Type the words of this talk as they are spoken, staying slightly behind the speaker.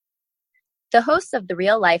The hosts of the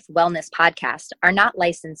Real Life Wellness Podcast are not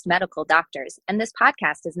licensed medical doctors, and this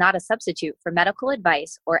podcast is not a substitute for medical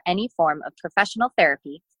advice or any form of professional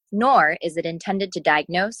therapy, nor is it intended to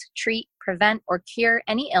diagnose, treat, prevent, or cure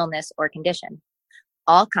any illness or condition.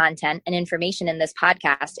 All content and information in this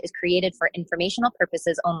podcast is created for informational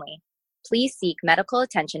purposes only. Please seek medical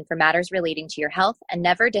attention for matters relating to your health and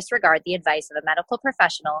never disregard the advice of a medical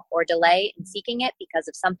professional or delay in seeking it because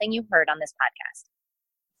of something you heard on this podcast.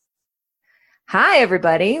 Hi,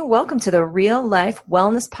 everybody. Welcome to the Real Life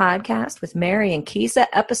Wellness Podcast with Mary and Keysa,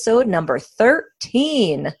 episode number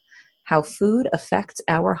 13, How Food Affects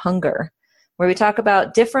Our Hunger, where we talk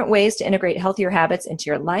about different ways to integrate healthier habits into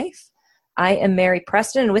your life. I am Mary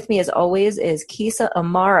Preston, and with me as always is Keysa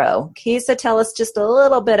Amaro. Keysa, tell us just a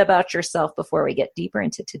little bit about yourself before we get deeper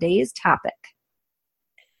into today's topic.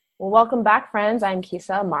 Well, welcome back, friends. I'm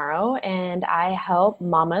Keysa Amaro, and I help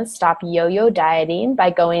mamas stop yo-yo dieting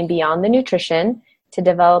by going beyond the nutrition to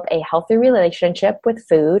develop a healthy relationship with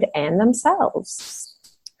food and themselves.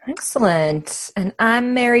 Excellent. And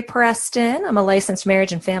I'm Mary Preston. I'm a licensed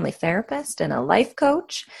marriage and family therapist and a life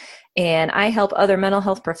coach, and I help other mental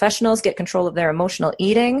health professionals get control of their emotional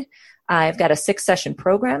eating. I've got a 6-session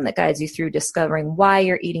program that guides you through discovering why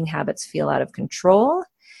your eating habits feel out of control.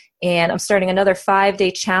 And I'm starting another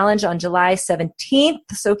 5-day challenge on July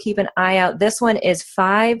 17th, so keep an eye out. This one is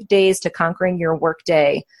 5 days to conquering your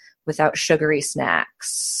workday without sugary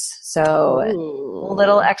snacks. So a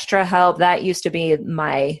little extra help. That used to be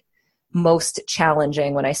my most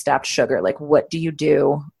challenging when I stopped sugar. Like, what do you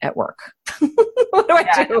do at work? What do I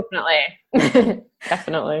do? Definitely.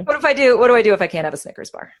 Definitely. What do I do if I can't have a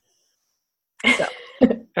Snickers bar? So.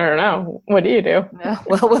 I don't know. What do you do?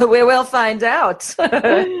 Well, we will find out.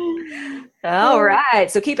 All right.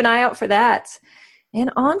 So keep an eye out for that. And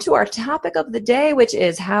on to our topic of the day, which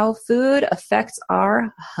is how food affects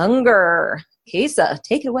our hunger. Keysa,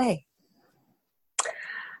 take it away.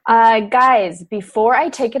 Guys, before I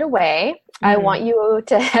take it away, I want you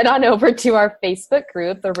to head on over to our Facebook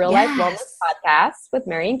group, the Real Life Wellness Podcast with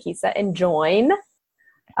Mary and Keysa, and join.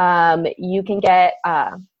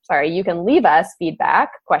 You can leave us feedback,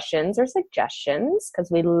 questions, or suggestions because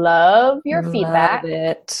we love your feedback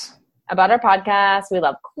about our podcast. We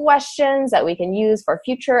love questions that we can use for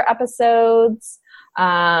future episodes.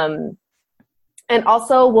 And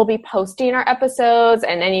also, we'll be posting our episodes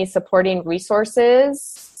and any supporting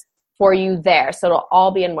resources for you there. So it'll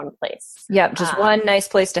all be in one place. Yep, just one nice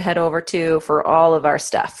place to head over to for all of our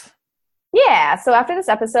stuff. Yeah, so after this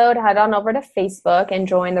episode, head on over to Facebook and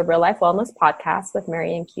join the Real Life Wellness Podcast with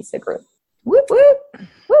Mary and Keysa group. Whoop, whoop.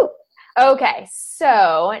 Whoop. Okay,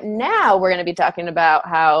 so now we're going to be talking about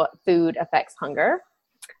how food affects hunger.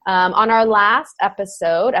 On our last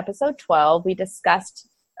episode, episode 12, we discussed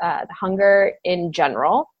hunger in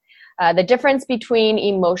general, the difference between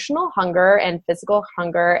emotional hunger and physical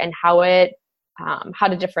hunger, and how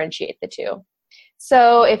to differentiate the two.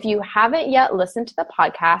 So if you haven't yet listened to the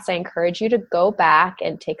podcast, I encourage you to go back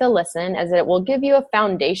and take a listen, as it will give you a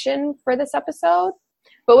foundation for this episode.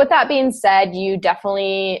 But with that being said, you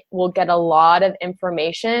definitely will get a lot of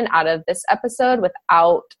information out of this episode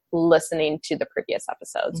without listening to the previous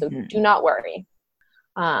episode. So do not worry.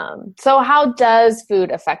 So how does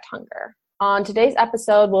food affect hunger? On today's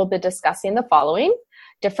episode, we'll be discussing the following: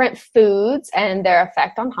 different foods and their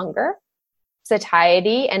effect on hunger,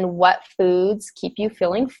 satiety and what foods keep you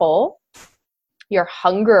feeling full, your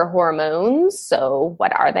hunger hormones, so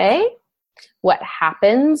what are they, what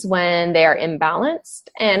happens when they are imbalanced,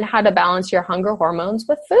 and how to balance your hunger hormones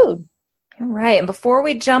with food. All right. And before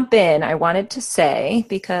we jump in, I wanted to say,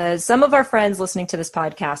 because some of our friends listening to this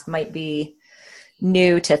podcast might be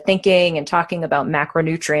new to thinking and talking about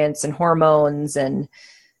macronutrients and hormones, and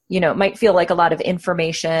it might feel like a lot of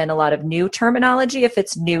information, a lot of new terminology if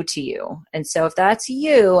it's new to you. And so if that's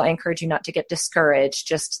you, I encourage you not to get discouraged.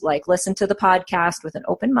 Just listen to the podcast with an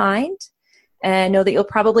open mind, and know that you'll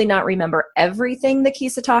probably not remember everything that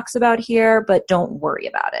Keysa talks about here, but don't worry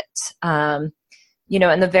about it.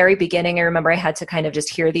 In the very beginning, I remember I had to kind of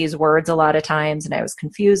just hear these words a lot of times, and I was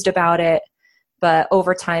confused about it. But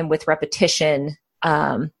over time, with repetition,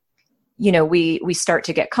 we start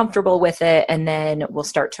to get comfortable with it, and then we'll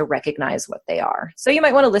start to recognize what they are. So you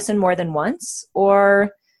might want to listen more than once,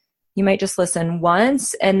 or you might just listen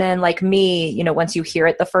once. And then like me, once you hear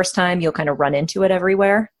it the first time, you'll kind of run into it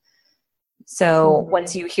everywhere. So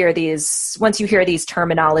once you hear these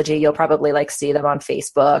terminology, you'll probably see them on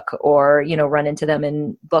Facebook, or, run into them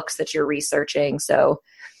in books that you're researching. So,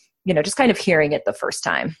 just kind of hearing it the first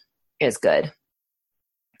time is good.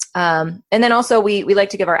 And then also we like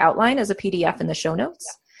to give our outline as a PDF in the show notes.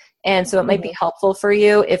 And so it might be helpful for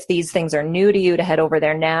you if these things are new to you to head over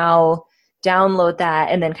there now, download that,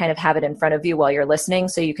 and then kind of have it in front of you while you're listening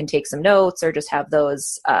so you can take some notes or just have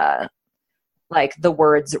those like the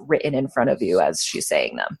words written in front of you as she's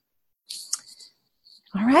saying them.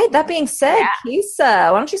 All right. That being said,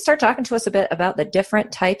 Keysa, why don't you start talking to us a bit about the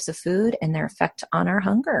different types of food and their effect on our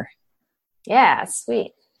hunger? Yeah,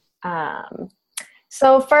 sweet.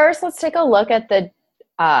 So first, let's take a look at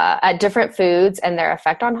at different foods and their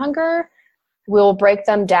effect on hunger. We'll break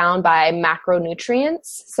them down by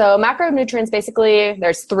macronutrients. So macronutrients, basically,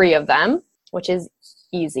 there's 3 of them, which is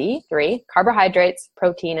easy. 3: carbohydrates,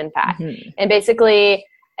 protein, and fat. And basically,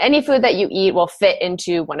 any food that you eat will fit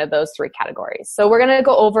into one of those 3 categories. So we're going to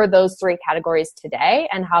go over those 3 categories today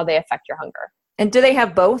and how they affect your hunger. And do they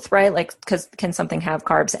have both, right? Like, because can something have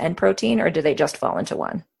carbs and protein, or do they just fall into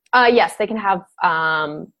one? Yes, they can have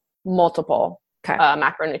multiple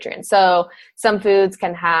macronutrients. So some foods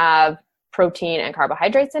can have protein and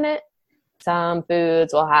carbohydrates in it. Some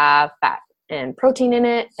foods will have fat and protein in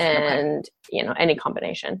it, and any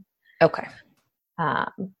combination. Okay.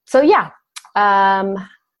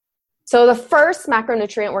 So the first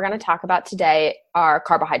macronutrient we're going to talk about today are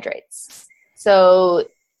carbohydrates. So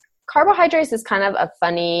carbohydrates is kind of a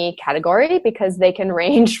funny category because they can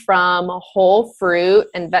range from whole fruit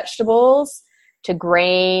and vegetables to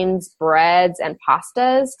grains, breads, and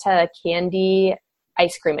pastas to candy,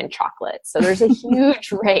 ice cream, and chocolate. So there's a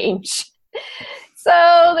huge range.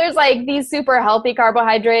 So there's like these super healthy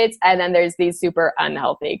carbohydrates, and then there's these super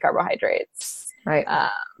unhealthy carbohydrates. Right.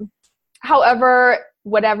 However,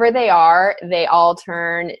 whatever they are, they all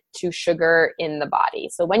turn to sugar in the body.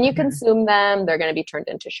 So when you consume them, they're going to be turned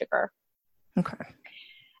into sugar. Okay.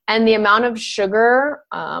 And the amount of sugar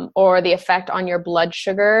or the effect on your blood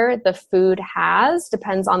sugar the food has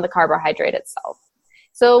depends on the carbohydrate itself.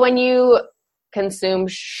 So when you consume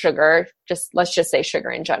sugar, let's just say sugar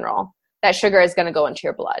in general, that sugar is going to go into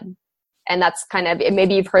your blood. And that's kind of,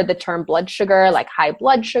 maybe you've heard the term blood sugar, like high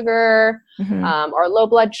blood sugar or low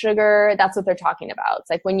blood sugar. That's what they're talking about. It's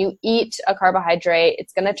like when you eat a carbohydrate,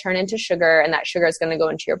 it's going to turn into sugar, and that sugar is going to go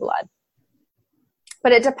into your blood.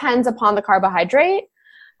 But it depends upon the carbohydrate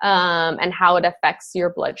and how it affects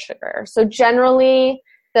your blood sugar. So generally,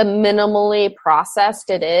 the minimally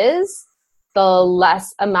processed it is, the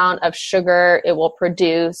less amount of sugar it will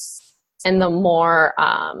produce, and the more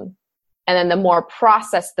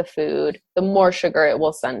processed the food, the more sugar it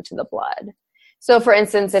will send to the blood. So for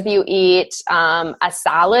instance, if you eat a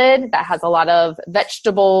salad that has a lot of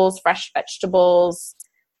vegetables, fresh vegetables,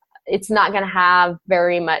 it's not going to have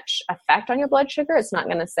very much effect on your blood sugar. It's not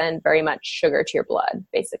going to send very much sugar to your blood,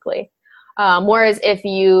 basically. Whereas if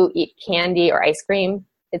you eat candy or ice cream,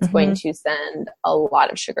 it's going to send a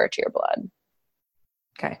lot of sugar to your blood.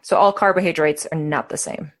 Okay. So all carbohydrates are not the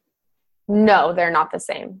same. No, they're not the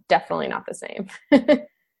same. Definitely not the same.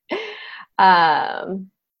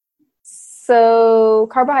 So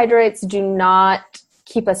carbohydrates do not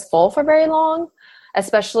keep us full for very long,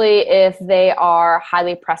 especially if they are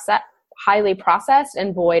highly processed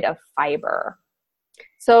and void of fiber.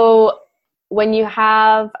 So when you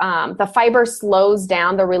have the fiber slows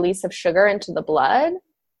down the release of sugar into the blood,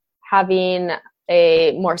 having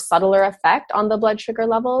a more subtler effect on the blood sugar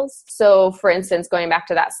levels. So for instance, going back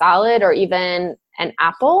to that salad or even an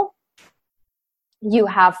apple, you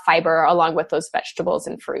have fiber along with those vegetables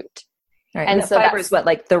and fruit. Right. And so fiber is what,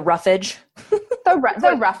 like the roughage? The roughage.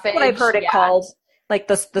 What I've heard it called. Like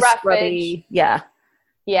the scrubby. Yeah.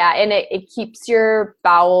 Yeah. And it keeps your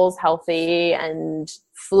bowels healthy and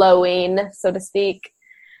flowing, so to speak.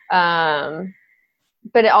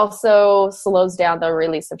 But it also slows down the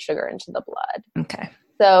release of sugar into the blood. Okay.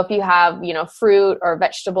 So if you have, fruit or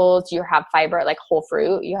vegetables, you have fiber, like whole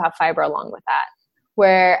fruit, you have fiber along with that.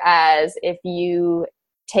 Whereas if you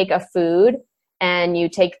take a food and you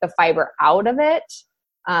take the fiber out of it,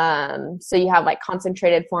 so you have like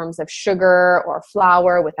concentrated forms of sugar or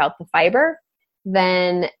flour without the fiber,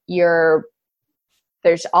 then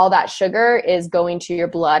there's all that sugar is going to your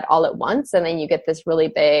blood all at once, and then you get this really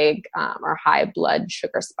big or high blood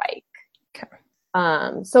sugar spike. Okay.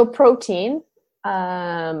 So protein,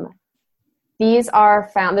 these are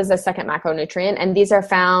found, this is a second macronutrient, and these are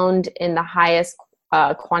found in the highest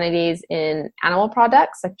quantities in animal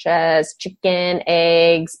products such as chicken,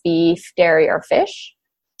 eggs, beef, dairy, or fish.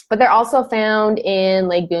 But they're also found in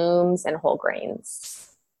legumes and whole grains.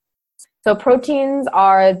 So proteins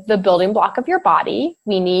are the building block of your body.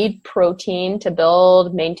 We need protein to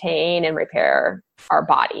build, maintain, and repair our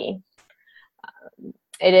body.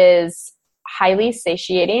 It is highly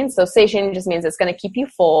satiating. So satiating just means it's going to keep you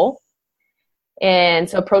full. And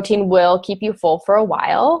so protein will keep you full for a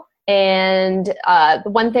while. And the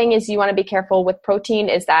one thing is you want to be careful with protein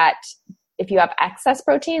is that if you have excess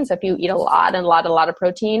protein, so if you eat a lot of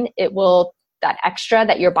protein, that extra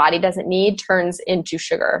that your body doesn't need turns into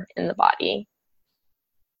sugar in the body.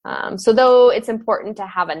 So though it's important to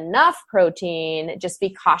have enough protein, just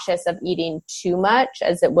be cautious of eating too much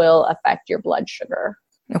as it will affect your blood sugar.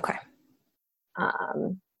 Okay.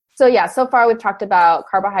 So far we've talked about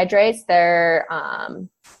carbohydrates.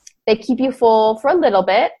 They keep you full for a little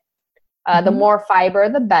bit. The more fiber,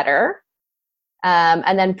 the better.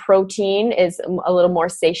 And then protein is a little more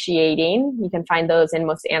satiating. You can find those in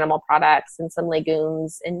most animal products and some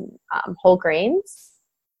legumes and whole grains.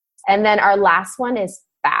 And then our last one is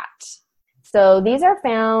fat. So these are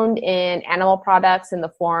found in animal products in the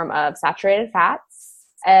form of saturated fats,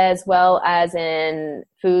 as well as in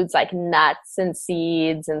foods like nuts and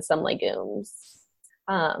seeds and some legumes.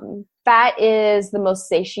 Fat is the most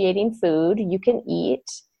satiating food you can eat,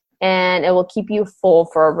 and it will keep you full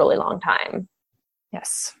for a really long time.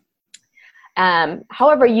 Yes.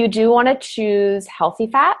 However, you do want to choose healthy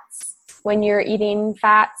fats when you're eating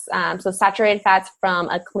fats. So saturated fats from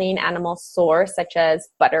a clean animal source, such as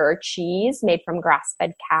butter or cheese made from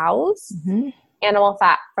grass-fed cows. Animal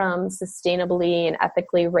fat from sustainably and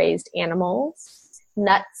ethically raised animals,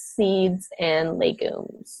 nuts, seeds, and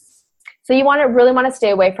legumes. So you really want to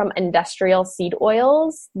stay away from industrial seed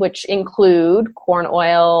oils, which include corn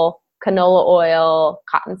oil, canola oil,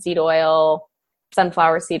 cottonseed oil,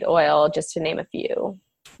 sunflower seed oil, just to name a few,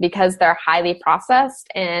 because they're highly processed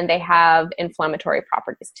and they have inflammatory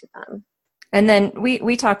properties to them. And then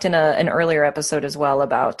we talked in an earlier episode as well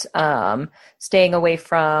about staying away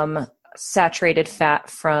from saturated fat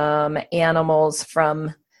from animals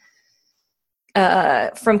from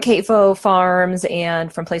CAFO farms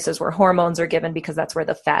and from places where hormones are given, because that's where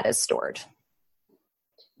the fat is stored.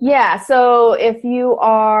 Yeah, so if you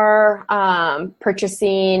are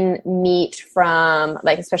purchasing meat from,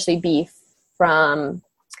 like especially beef, from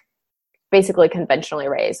basically conventionally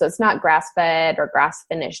raised, so it's not grass-fed or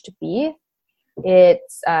grass-finished beef,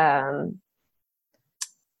 it's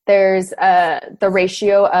the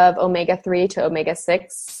ratio of omega-3 to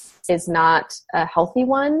omega-6 is not a healthy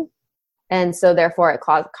one, and so therefore it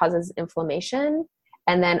causes inflammation.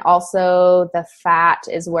 And then also the fat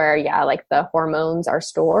is where, like the hormones are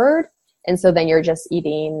stored. And so then if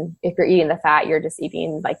you're eating the fat, you're just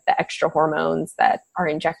eating like the extra hormones that are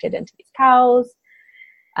injected into these cows.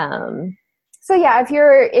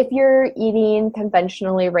 If you're eating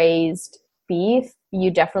conventionally raised beef, you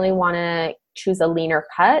definitely want to choose a leaner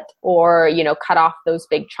cut, or, cut off those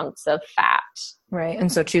big chunks of fat. Right.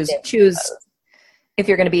 And so choose if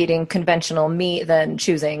you're going to be eating conventional meat, then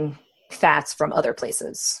choosing fats from other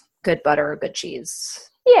places, good butter, good cheese.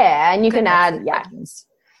 Yeah, and you can add,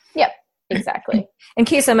 Yep, exactly. And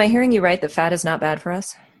Keysa, am I hearing you right that fat is not bad for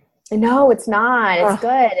us? No, it's not. It's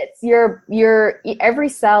good. It's your every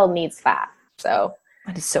cell needs fat. So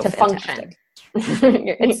that is so to fantastic.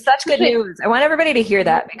 Function. It's such good news. I want everybody to hear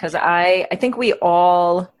that, because I think we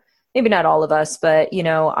all, maybe not all of us, but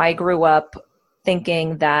I grew up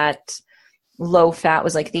thinking that low fat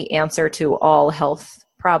was like the answer to all health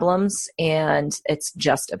problems, and it's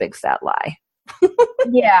just a big fat lie.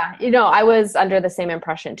 Yeah, I was under the same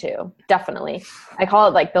impression too. Definitely. I call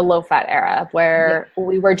it like the low fat era, where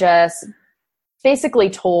we were just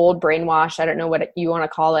basically told, brainwashed, I don't know what you want to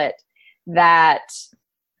call it, that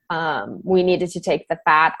we needed to take the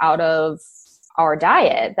fat out of our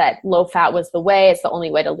diet, that low fat was the way, it's the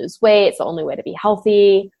only way to lose weight, it's the only way to be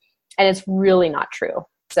healthy. And it's really not true.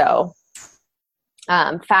 So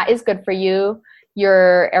fat is good for you.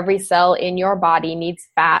 Every cell in your body needs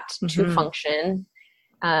fat to function,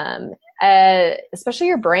 especially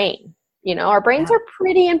your brain. Our brains are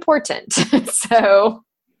pretty important. So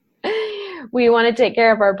we want to take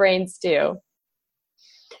care of our brains too.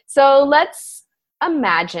 So let's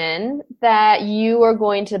imagine that you are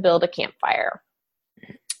going to build a campfire.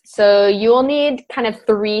 So you will need kind of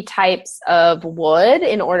 3 types of wood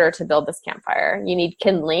in order to build this campfire. You need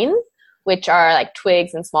kindling, which are like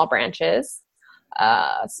twigs and small branches,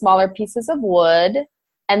 smaller pieces of wood,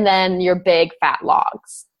 and then your big fat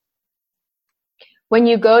logs. When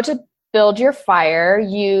you go to build your fire,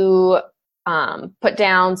 you put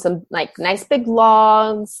down some like nice big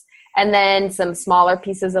logs, and then some smaller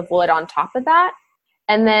pieces of wood on top of that.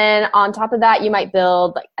 And then on top of that, you might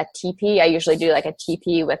build like a teepee. I usually do like a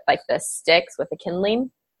teepee with like the sticks with the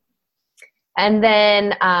kindling. And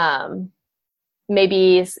then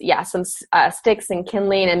maybe, some sticks and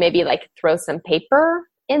kindling, and maybe like throw some paper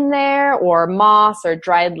in there, or moss or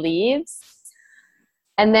dried leaves.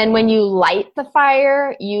 And then when you light the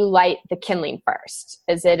fire, you light the kindling first,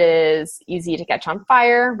 as it is easy to catch on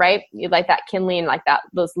fire, right? You light that kindling, like that,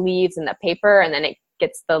 those leaves and the paper, and then it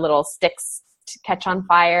gets the little sticks to catch on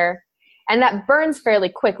fire. And that burns fairly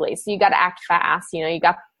quickly. So you got to act fast.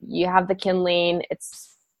 You have the kindling,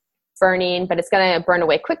 it's burning, but it's going to burn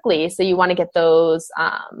away quickly. So you want to get those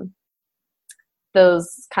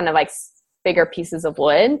kind of like bigger pieces of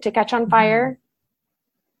wood to catch on fire.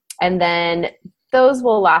 And then those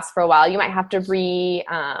will last for a while. You might have to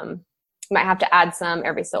add some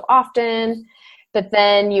every so often, but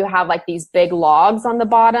then you have like these big logs on the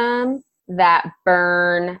bottom that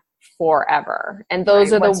burn forever. And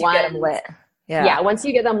those are the ones, get them lit. Yeah. Once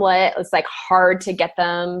you get them lit, it's like hard to get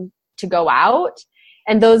them to go out.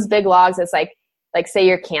 And those big logs, it's like say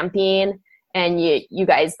you're camping and you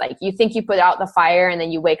guys, like, you think you put out the fire and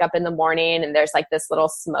then you wake up in the morning and there's like this little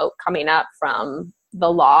smoke coming up from the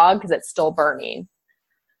log because it's still burning.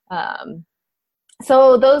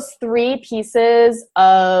 So those 3 pieces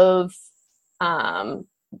of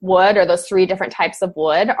wood, or those 3 different types of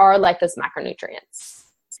wood, are like those macronutrients.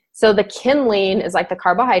 So the kindling is like the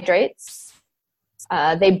carbohydrates.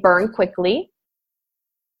 They burn quickly,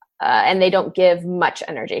 and they don't give much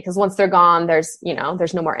energy because once they're gone, there's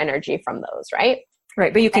no more energy from those, right?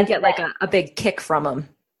 Right, but you can get like a big kick from them.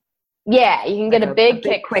 Yeah, you can get a big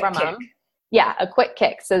kick from them. Yeah, a quick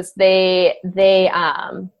kick. So they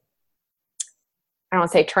I don't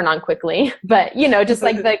want to say turn on quickly, but just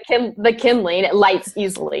like the kindling, it lights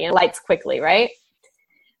easily and lights quickly, right?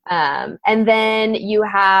 And then you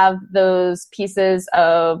have those pieces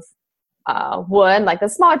of wood, like the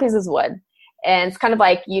smaller pieces of wood. And it's kind of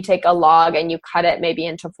like you take a log and you cut it maybe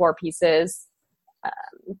into 4 pieces.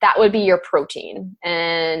 That would be your protein.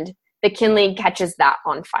 And the kindling catches that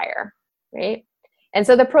on fire, right? And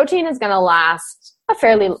so the protein is going to last a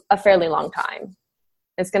fairly long time.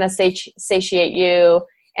 It's going to satiate you,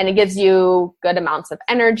 and it gives you good amounts of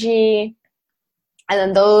energy. And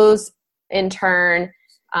then those, in turn,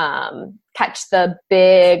 catch the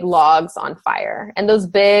big logs on fire. And those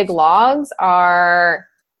big logs are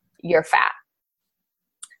your fat.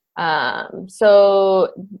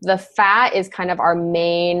 So the fat is kind of our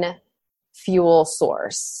main fuel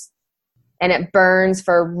source. And it burns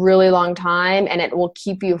for a really long time, and it will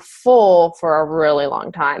keep you full for a really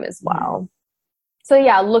long time as well. So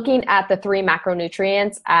yeah, looking at the 3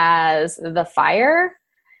 macronutrients as the fire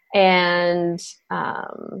and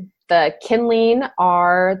the kindling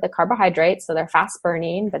are the carbohydrates. So they're fast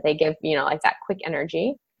burning, but they give, like that quick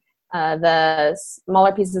energy. The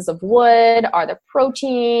smaller pieces of wood are the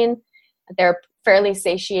protein. They're fairly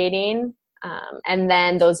satiating. And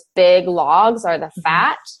then those big logs are the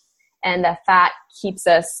fat. And the fat keeps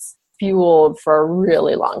us fueled for a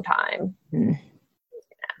really long time. Yeah.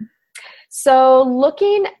 So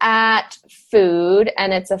looking at food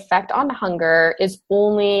and its effect on hunger is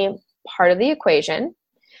only part of the equation.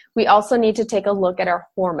 We also need to take a look at our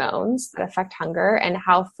hormones that affect hunger and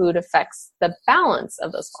how food affects the balance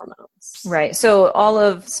of those hormones. Right.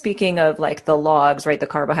 So speaking of like the logs, right, the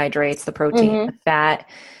carbohydrates, the protein, the fat,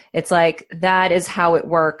 it's like that is how it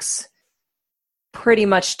works pretty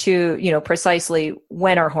much to, precisely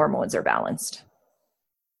when our hormones are balanced.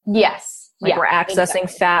 Yes. Like we're accessing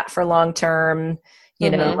fat for long term,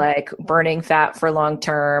 like burning fat for long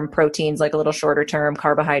term, proteins like a little shorter term,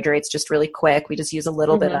 carbohydrates just really quick. We just use a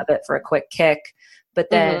little bit of it for a quick kick. But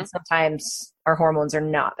then sometimes our hormones are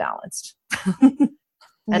not balanced. And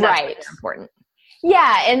that's important.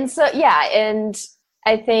 Yeah. And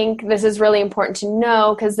I think this is really important to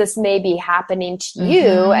know because this may be happening to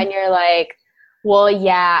you and you're like, well,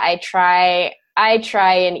 yeah, I try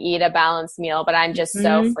and eat a balanced meal, but I'm just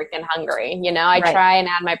so freaking hungry. I try and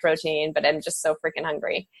add my protein, but I'm just so freaking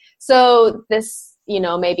hungry. So this,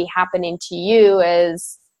 may be happening to you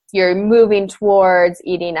as you're moving towards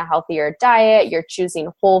eating a healthier diet. You're choosing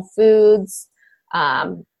whole foods.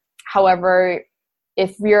 However,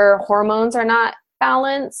 if your hormones are not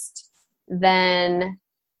balanced, then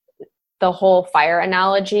the whole fire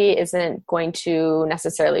analogy isn't going to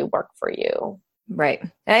necessarily work for you. Right.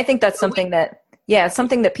 And I think that's something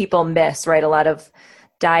that people miss, right? A lot of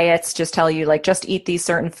diets just tell you like, just eat these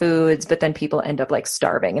certain foods, but then people end up like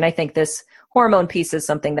starving. And I think this hormone piece is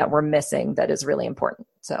something that we're missing that is really important.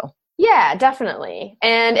 So yeah, definitely.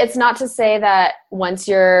 And it's not to say that once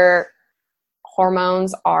your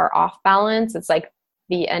hormones are off balance, it's like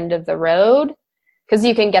the end of the road because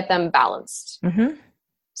you can get them balanced.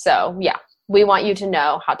 So yeah, we want you to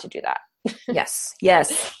know how to do that. Yes.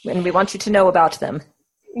 And we want you to know about them.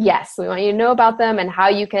 Yes, we want you to know about them and how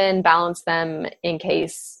you can balance them in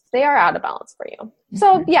case they are out of balance for you.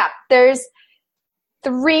 So yeah, there's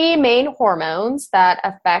three main hormones that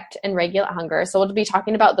affect and regulate hunger. So we'll be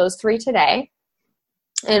talking about those three today.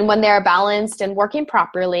 And when they're balanced and working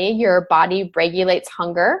properly, your body regulates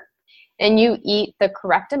hunger and you eat the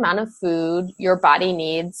correct amount of food your body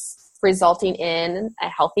needs, resulting in a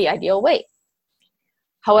healthy, ideal weight.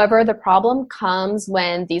 However, the problem comes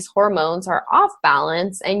when these hormones are off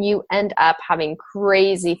balance and you end up having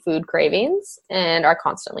crazy food cravings and are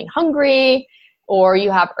constantly hungry, or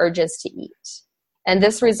you have urges to eat. And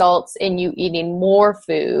this results in you eating more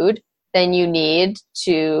food than you need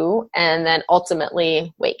to, and then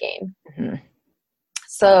ultimately weight gain. Mm-hmm.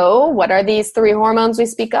 So what are these three hormones we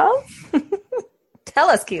speak of? Tell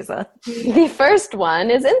us, Keysa. The first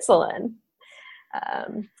one is insulin.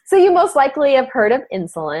 So you most likely have heard of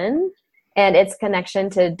insulin and its connection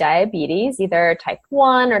to diabetes, either type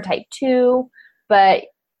 1 or type 2, but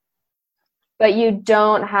you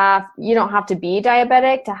don't have to be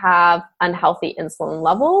diabetic to have unhealthy insulin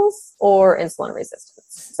levels or insulin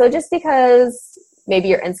resistance. So just because maybe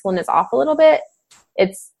your insulin is off a little bit,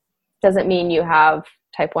 it doesn't mean you have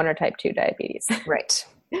type 1 or type 2 diabetes. Right.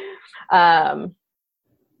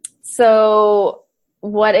 So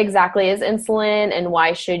what exactly is insulin and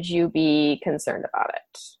why should you be concerned about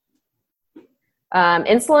it?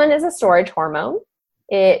 Insulin is a storage hormone.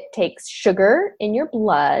 It takes sugar in your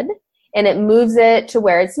blood and it moves it to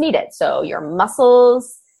where it's needed. So your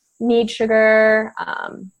muscles need sugar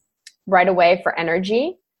right away for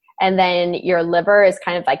energy. And then your liver is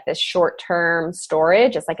kind of like this short-term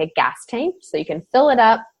storage. It's like a gas tank. So you can fill it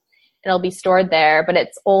up and it'll be stored there, but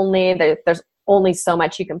there's only so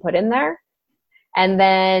much you can put in there. And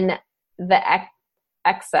then the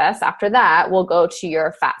excess after that will go to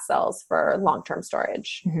your fat cells for long-term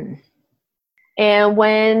storage. Mm-hmm. And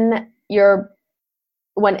when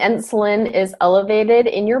insulin is elevated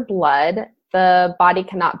in your blood, the body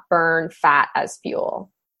cannot burn fat as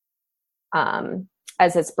fuel,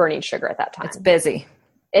 as it's burning sugar at that time. It's busy.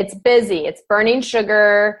 It's burning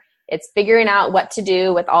sugar. It's figuring out what to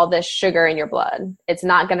do with all this sugar in your blood. It's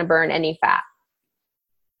not going to burn any fat.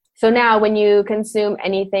 So now when you consume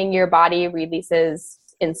anything, your body releases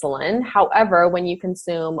insulin. However, when you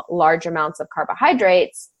consume large amounts of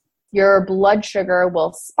carbohydrates, your blood sugar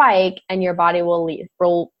will spike and your body will release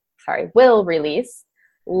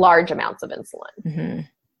large amounts of insulin. Mm-hmm.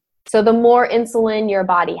 So the more insulin your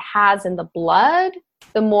body has in the blood,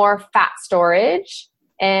 the more fat storage,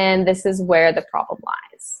 and this is where the problem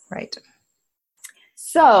lies. Right.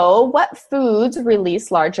 So what foods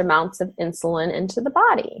release large amounts of insulin into the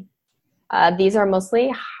body? These are mostly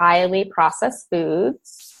highly processed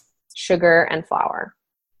foods, sugar, and flour.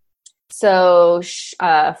 So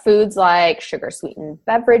foods like sugar-sweetened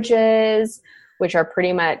beverages, which are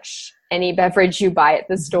pretty much any beverage you buy at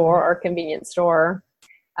the store or convenience store,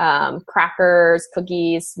 crackers,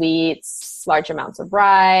 cookies, sweets, large amounts of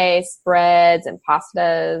rice, breads, and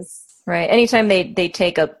pastas. Right. Anytime they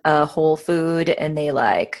take a whole food and they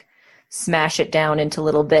like smash it down into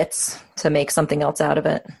little bits to make something else out of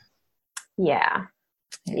it. Yeah.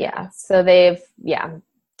 So they've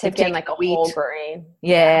taken like a wheat. whole grain.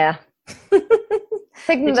 Yeah.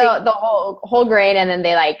 Taking the whole grain and then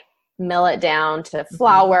they like mill it down to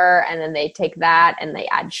flour, and then they take that and they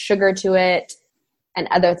add sugar to it and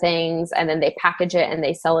other things, and then they package it and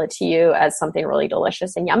they sell it to you as something really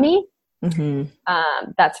delicious and yummy. Mm-hmm.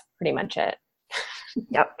 That's pretty much it.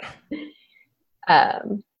 Yep.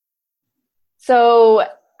 So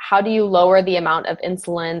how do you lower the amount of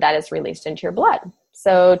insulin that is released into your blood?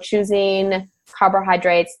 So choosing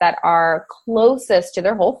carbohydrates that are closest to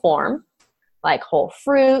their whole form, like whole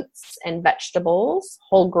fruits and vegetables,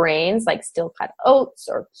 whole grains like steel-cut oats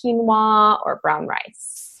or quinoa or brown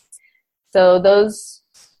rice. So those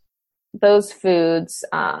foods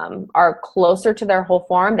are closer to their whole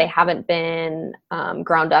form. They haven't been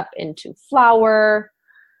ground up into flour,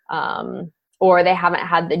 or they haven't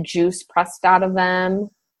had the juice pressed out of them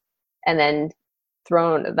and then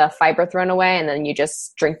the fiber thrown away, and then you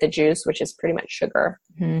just drink the juice, which is pretty much sugar.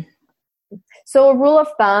 Mm-hmm. So a rule of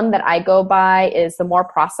thumb that I go by is the more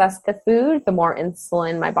processed the food, the more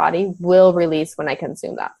insulin my body will release when I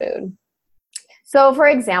consume that food. So for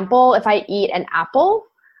example, if I eat an apple,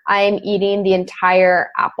 I'm eating the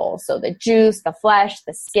entire apple. So the juice, the flesh,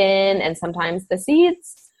 the skin, and sometimes the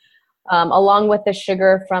seeds. Along with the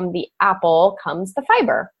sugar from the apple comes the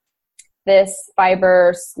fiber. This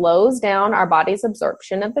fiber slows down our body's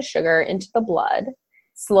absorption of the sugar into the blood,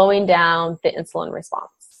 slowing down the insulin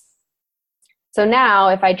response. So now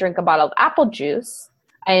if I drink a bottle of apple juice,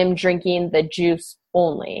 I am drinking the juice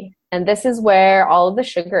only. And this is where all of the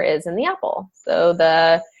sugar is in the apple. So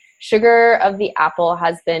the sugar of the apple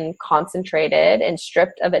has been concentrated and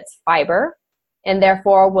stripped of its fiber, and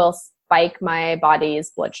therefore will spike my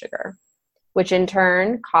body's blood sugar, which in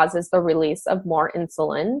turn causes the release of more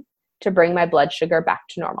insulin to bring my blood sugar back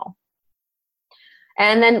to normal.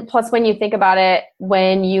 And then plus when you think about it,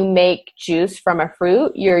 when you make juice from a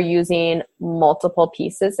fruit, you're using multiple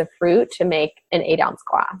pieces of fruit to make an 8-ounce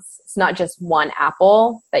glass. It's not just one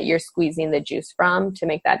apple that you're squeezing the juice from to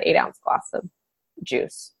make that 8-ounce glass of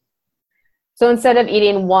juice. So instead of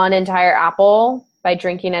eating one entire apple by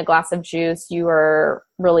drinking a glass of juice, you are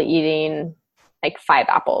really eating like 5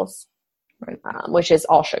 apples, right. Which is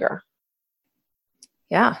all sugar.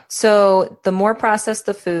 Yeah. So the more processed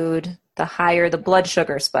the food, the higher the blood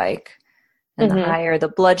sugar spike. And the higher the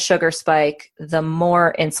blood sugar spike, the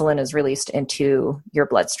more insulin is released into your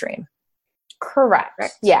bloodstream. Correct.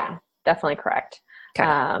 Yeah, definitely correct. Okay.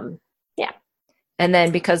 Yeah. And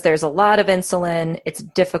then because there's a lot of insulin, it's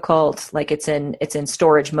difficult, like it's in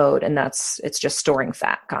storage mode, and it's just storing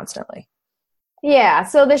fat constantly. Yeah.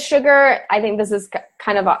 So the sugar, I think this is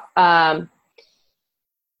kind of I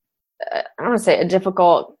don't want to say a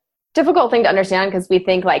difficult thing to understand, because we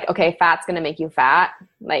think like, okay, fat's going to make you fat.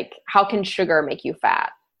 Like, how can sugar make you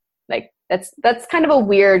fat? Like that's kind of a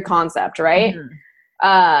weird concept, right?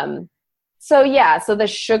 Mm-hmm. So the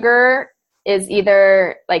sugar is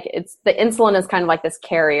either like, the insulin is kind of like this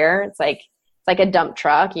carrier. It's like a dump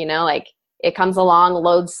truck, like it comes along,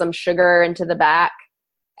 loads some sugar into the back,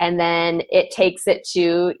 and then it takes it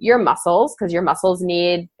to your muscles, because your muscles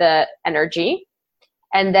need the energy.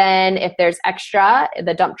 And then if there's extra,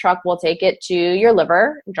 the dump truck will take it to your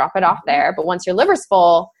liver and drop it off there. But once your liver's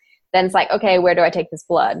full, then it's like, okay, where do I take this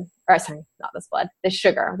blood? Or sorry, not this blood, this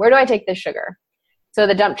sugar. Where do I take this sugar? So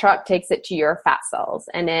the dump truck takes it to your fat cells,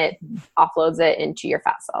 and it offloads it into your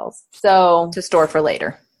fat cells. So to store for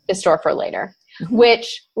later,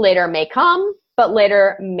 which later may come, but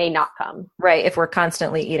later may not come. Right. If we're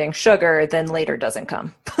constantly eating sugar, then later doesn't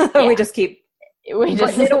come. We just keep putting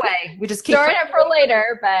it away. We just keep storing it for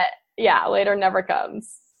later, but yeah, later never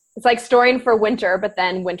comes. It's like storing for winter, but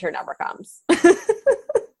then winter never comes.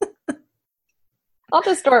 I'll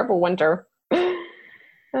just store it for winter.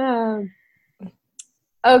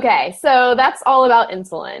 Okay, so that's all about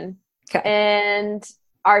insulin. Okay. And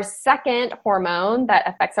our second hormone that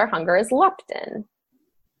affects our hunger is leptin.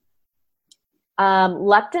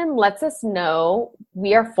 Leptin lets us know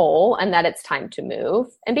we are full and that it's time to move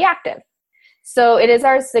and be active. So it is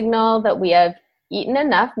our signal that we have eaten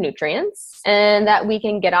enough nutrients and that we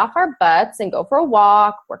can get off our butts and go for a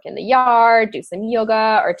walk, work in the yard, do some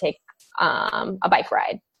yoga, or take a bike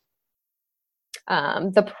ride.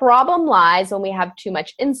 The problem lies when we have too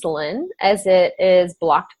much insulin, as it is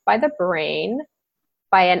blocked by the brain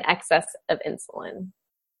by an excess of insulin.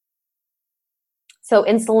 So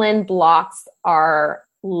insulin blocks our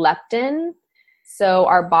leptin, so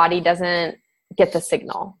our body doesn't get the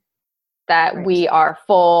signal that we are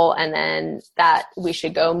full and then that we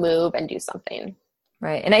should go move and do something.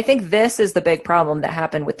 Right. And I think this is the big problem that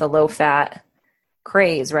happened with the low fat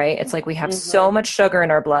craze, right? It's like we have so much sugar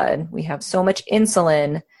in our blood, we have so much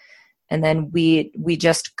insulin, and then we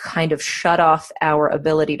just kind of shut off our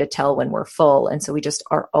ability to tell when we're full. And so we just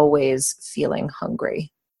are always feeling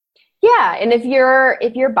hungry. Yeah. And if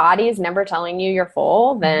your body is never telling you you're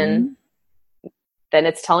full, then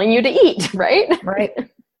it's telling you to eat, right? Right.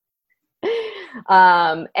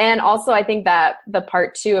 And also I think that the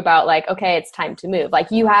part too about like, okay, it's time to move. Like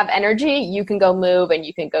you have energy, you can go move and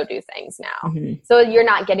you can go do things now. Mm-hmm. So you're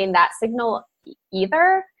not getting that signal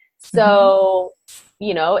either. So,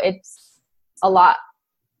 it's a lot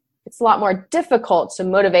more difficult to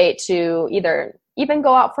motivate to either even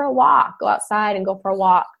go out for a walk, go outside and go for a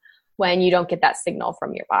walk when you don't get that signal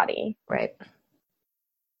from your body. Right.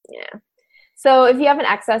 Yeah. So if you have an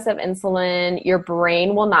excess of insulin, your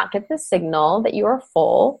brain will not get the signal that you are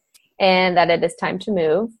full and that it is time to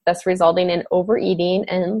move, thus resulting in overeating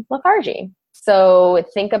and lethargy. So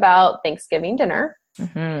think about Thanksgiving dinner,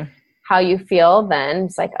 how you feel then.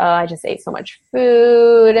 It's like, oh, I just ate so much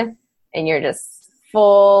food, and you're just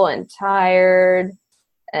full and tired,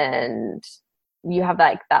 and you have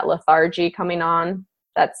like that lethargy coming on.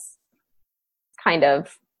 That's kind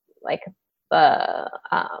of like the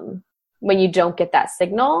when you don't get that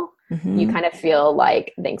signal, you kind of feel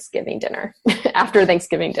like Thanksgiving dinner after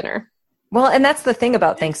Thanksgiving dinner. Well, and that's the thing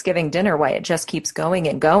about Thanksgiving dinner, why it just keeps going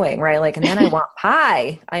and going, right? Like, and then I want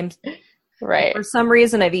pie. Right. For some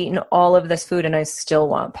reason, I've eaten all of this food and I still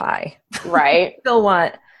want pie. Right. I still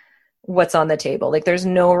want what's on the table. Like, there's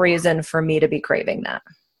no reason for me to be craving that.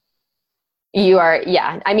 You are,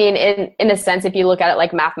 yeah. I mean, in a sense, if you look at it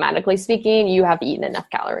like mathematically speaking, you have eaten enough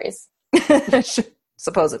calories.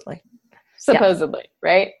 Supposedly. Supposedly,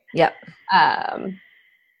 right? Yep.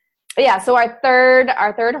 Yeah, so our third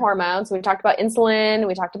hormone, so we talked about insulin,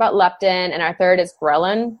 we talked about leptin, and our third is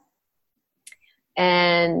ghrelin.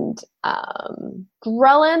 And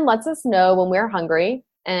ghrelin lets us know when we're hungry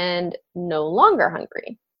and no longer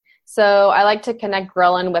hungry. So I like to connect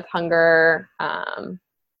ghrelin with hunger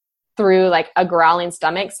through like a growling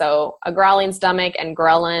stomach. So a growling stomach and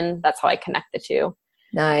ghrelin, that's how I connect the two.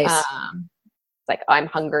 Nice. It's like, oh, I'm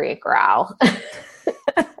hungry, growl.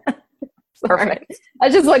 Perfect.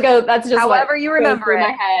 That's just however you remember it.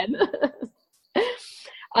 My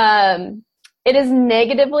head. It is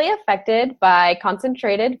negatively affected by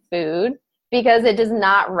concentrated food because it does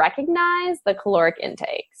not recognize the caloric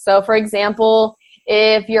intake. So for example,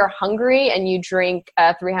 if you're hungry and you drink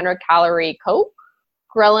a 300 calorie Coke,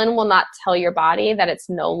 ghrelin will not tell your body that it's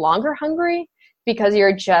no longer hungry because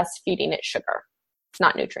you're just feeding it sugar. It's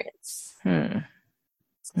not nutrients.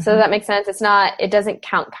 So that makes sense. It doesn't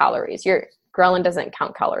count calories. Your ghrelin doesn't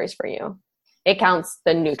count calories for you. It counts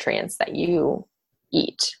the nutrients that you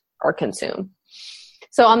eat or consume.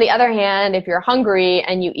 So on the other hand, if you're hungry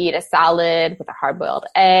and you eat a salad with a hard-boiled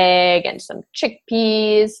egg and some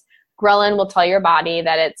chickpeas, ghrelin will tell your body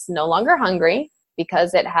that it's no longer hungry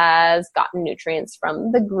because it has gotten nutrients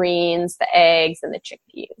from the greens, the eggs, and the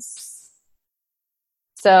chickpeas.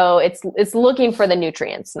 So it's looking for the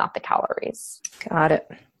nutrients, not the calories. Got it.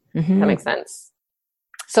 Mm-hmm. That makes sense.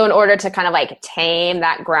 So in order to kind of like tame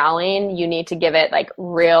that growling, you need to give it like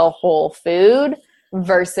real whole food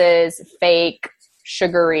versus fake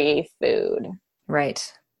sugary food.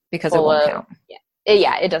 Right. Because it won't count.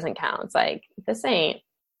 Yeah, it doesn't count. It's like, this ain't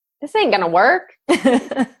gonna work.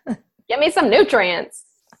 Give me some nutrients.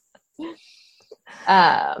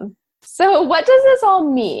 So what does this all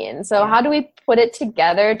mean? So how do we put it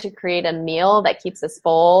together to create a meal that keeps us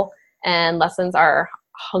full and lessens our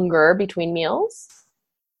hunger between meals?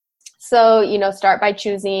 So, start by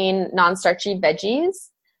choosing non-starchy veggies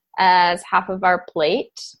as half of our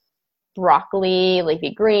plate. Broccoli,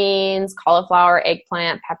 leafy greens, cauliflower,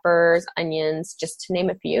 eggplant, peppers, onions, just to name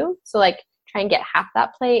a few. So like try and get half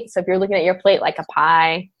that plate. So if you're looking at your plate like a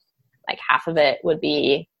pie, like half of it would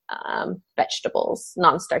be vegetables,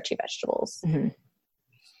 non-starchy vegetables. Mm-hmm.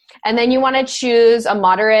 And then you want to choose a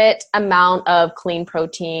moderate amount of clean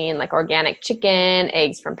protein, like organic chicken,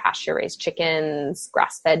 eggs from pasture-raised chickens,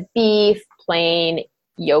 grass-fed beef, plain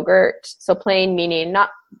yogurt. So plain meaning not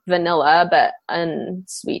vanilla, but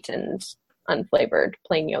unsweetened, unflavored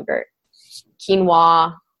plain yogurt,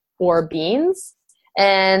 quinoa, or beans.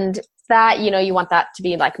 And that, you want that to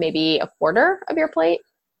be like maybe a quarter of your plate.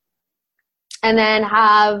 And then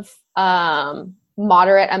have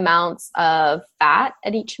moderate amounts of fat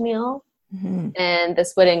at each meal. Mm-hmm. And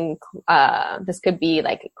this could be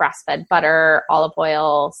like grass-fed butter, olive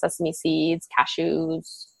oil, sesame seeds,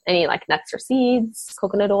 cashews, any like nuts or seeds,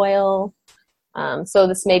 coconut oil. So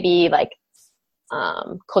this may be like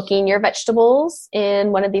cooking your vegetables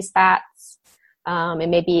in one of these fats. It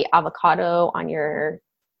may be avocado on your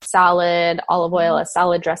salad, olive oil as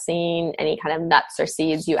salad dressing, any kind of nuts or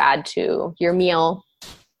seeds you add to your meal.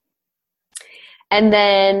 And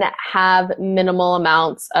then have minimal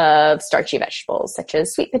amounts of starchy vegetables, such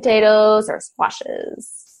as sweet potatoes or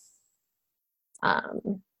squashes.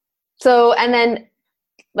 And then,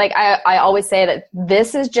 like I always say that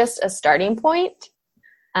this is just a starting point,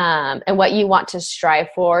 and what you want to strive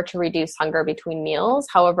for to reduce hunger between meals.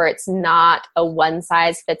 However, it's not a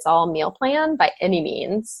one-size-fits-all meal plan by any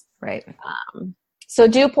means. Right. So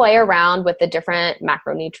do play around with the different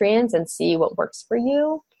macronutrients and see what works for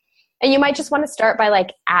you. And you might just want to start by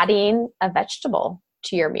like adding a vegetable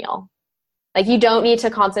to your meal. Like you don't need to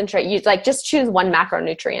concentrate. You like just choose one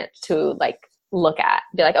macronutrient to like look at.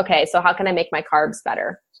 Be like, okay, so how can I make my carbs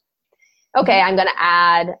better? Okay, I'm going to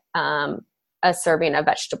add a serving of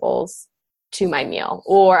vegetables to my meal,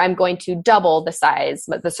 or I'm going to double the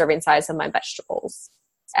serving size of my vegetables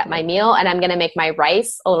at my meal, and I'm going to make my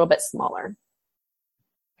rice a little bit smaller.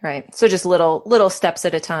 Right. So just little steps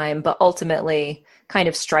at a time, but ultimately kind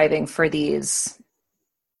of striving for these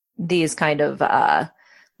kind of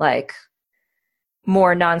like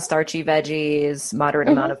more non-starchy veggies, moderate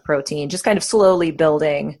amount of protein, just kind of slowly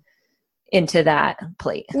building into that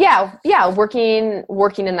plate. Yeah. Working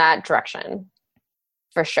in that direction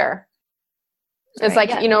for sure. It's like,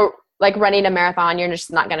 like running a marathon, you're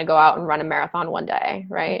just not going to go out and run a marathon one day,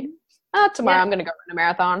 right? Tomorrow I'm going to go run a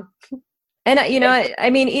marathon. And, I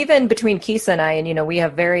mean, even between Keysa and I, and, we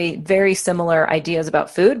have very, very similar ideas about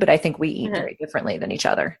food, but I think we eat very differently than each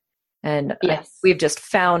other. And Yes. we've just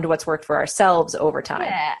found what's worked for ourselves over time.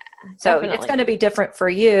 Yeah, so definitely. it's going to be different for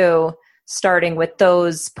you, starting with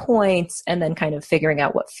those points and then kind of figuring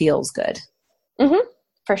out what feels good. Mm-hmm.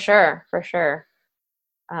 For sure.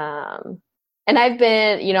 And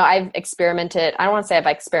I've experimented. I don't want to say I've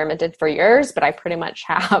experimented for years, but I pretty much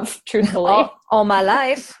have, truthfully. all my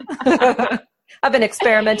life. I've been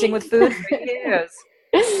experimenting with food for years.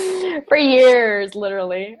 For years,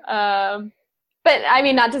 literally. But I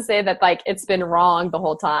mean, not to say that like it's been wrong the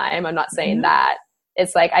whole time. I'm not saying that.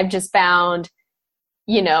 It's like I've just found,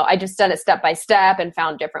 I just done it step by step and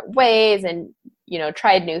found different ways and,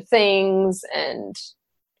 tried new things. And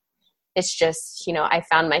it's just, I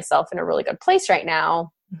found myself in a really good place right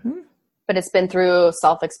now. Mm-hmm. But it's been through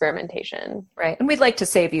self-experimentation. Right. And we'd like to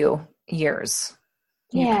save you years.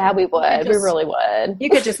 Yeah, we would. We really would. You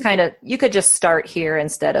could just start here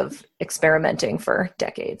instead of experimenting for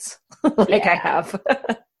decades like I have.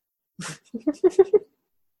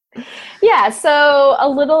 Yeah. So a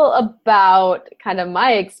little about kind of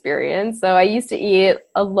my experience. So I used to eat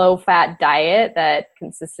a low-fat diet that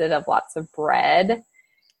consisted of lots of bread,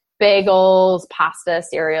 bagels, pasta,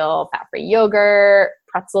 cereal, fat-free yogurt,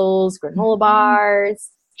 pretzels, granola bars,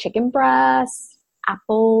 chicken breasts,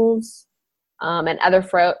 apples, and other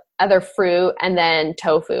fruit, and then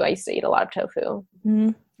tofu. I used to eat a lot of tofu. Mm-hmm.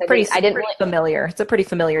 Pretty familiar. It's a pretty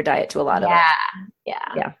familiar diet to a lot of us.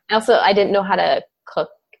 Yeah. Also, I didn't know how to cook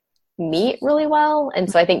meat really well,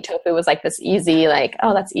 and so I think tofu was like this easy, like,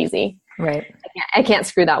 oh, that's easy. Right. I can't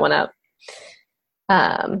screw that one up.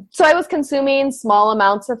 So I was consuming small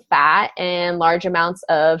amounts of fat and large amounts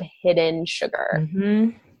of hidden sugar.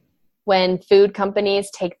 Mm-hmm. When food companies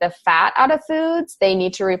take the fat out of foods, they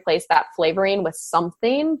need to replace that flavoring with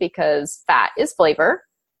something because fat is flavor,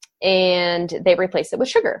 and they replace it with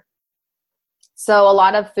sugar. So a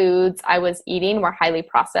lot of foods I was eating were highly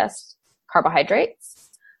processed carbohydrates.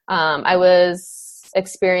 I was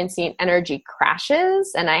experiencing energy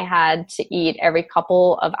crashes, and I had to eat every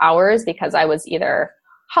couple of hours because I was either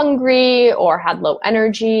hungry or had low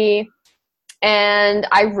energy. And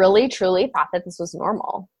I really, truly thought that this was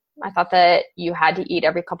normal. I thought that you had to eat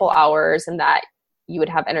every couple hours and that you would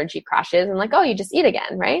have energy crashes and like, oh, you just eat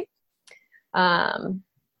again, right? And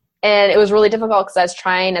it was really difficult because I was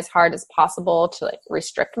trying as hard as possible to like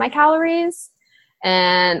restrict my calories.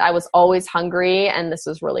 And I was always hungry, and this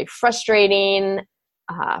was really frustrating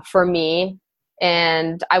for me.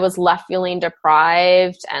 And I was left feeling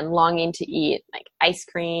deprived and longing to eat like ice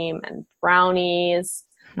cream and brownies,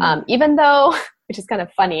 even though, which is kind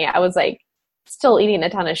of funny, I was like still eating a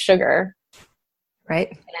ton of sugar.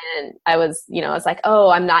 Right. And I was like,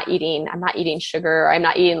 oh, I'm not eating sugar. Or I'm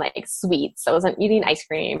not eating like sweets. I wasn't eating ice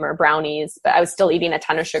cream or brownies, but I was still eating a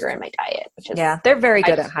ton of sugar in my diet, which is, they're very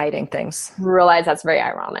good at hiding things. Realize that's very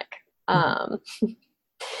ironic.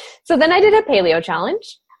 So then I did a paleo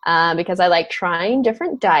challenge, because I like trying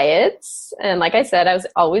different diets. And like I said, I was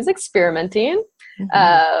always experimenting,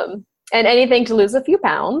 and anything to lose a few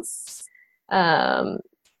pounds. And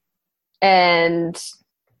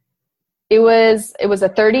it was a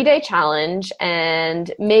 30-day challenge,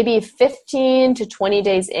 and maybe 15 to 20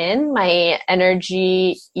 days in, my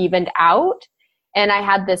energy evened out, and I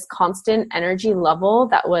had this constant energy level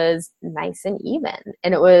that was nice and even.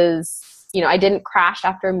 And it was, I didn't crash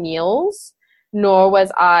after meals, nor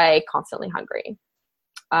was I constantly hungry.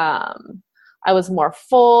 I was more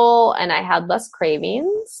full and I had less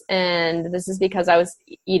cravings. And this is because I was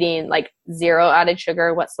eating like 0 added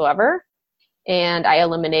sugar whatsoever. And I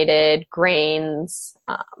eliminated grains.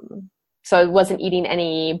 So I wasn't eating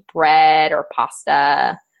any bread or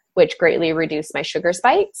pasta, which greatly reduced my sugar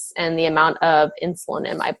spikes and the amount of insulin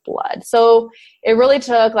in my blood. So it really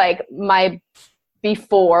took like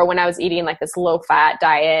before, when I was eating like this low fat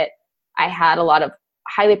diet, I had a lot of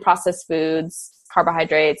highly processed foods,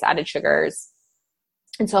 carbohydrates, added sugars.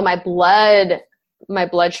 And so my blood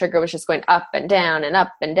sugar was just going up and down and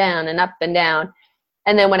up and down and up and down.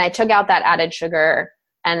 And then when I took out that added sugar,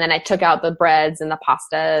 and then I took out the breads and the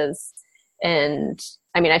pastas, and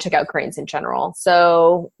I took out grains in general.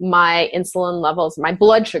 So my insulin levels, my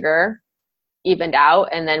blood sugar evened out,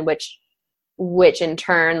 and then which in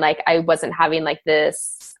turn, like I wasn't having like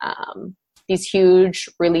this, these huge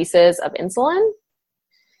releases of insulin.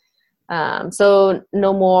 So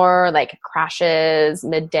no more like crashes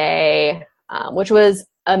midday, which was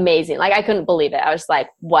amazing. Like I couldn't believe it. I was like,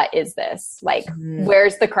 what is this? Like,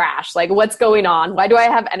 where's the crash? Like, what's going on? Why do I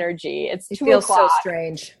have energy? It feels so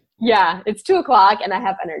strange. Yeah. It's 2:00 and I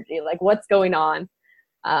have energy. Like, what's going on?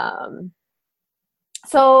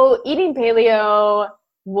 So eating paleo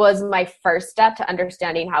was my first step to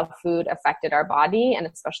understanding how food affected our body and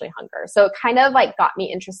especially hunger. So it kind of like got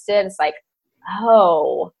me interested. It's like,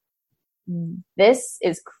 oh, this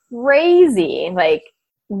is crazy. Like,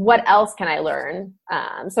 what else can I learn?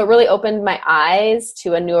 So it really opened my eyes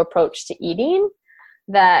to a new approach to eating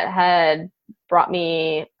that had brought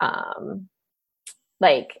me,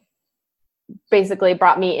 basically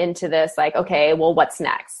brought me into this, like, okay, well, what's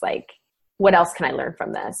next? Like, what else can I learn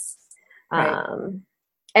from this? Right.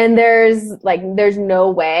 And there's no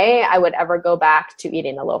way I would ever go back to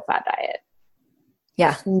eating a low fat diet.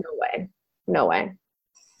 Yeah. No way.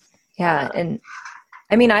 Yeah. And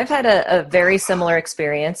I mean, I've had a very similar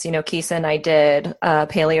experience. You know, Keysa and I did a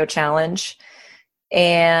paleo challenge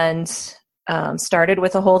and started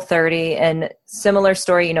with a Whole30, and similar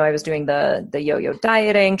story. You know, I was doing the yo-yo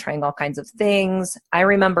dieting, trying all kinds of things. I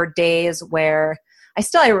remember days where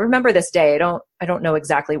I remember this day. I don't know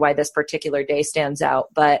exactly why this particular day stands out,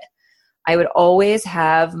 but I would always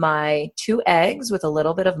have my 2 eggs with a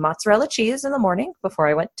little bit of mozzarella cheese in the morning before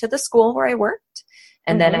I went to the school where I worked.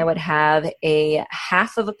 And then I would have a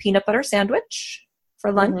half of a peanut butter sandwich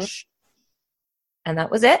for lunch. And that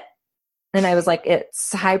was it. And I was like,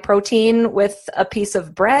 it's high protein with a piece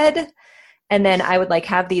of bread. And then I would like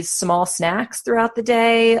have these small snacks throughout the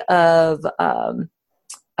day of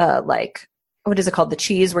like, what is it called? The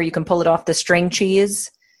cheese where you can pull it off, the string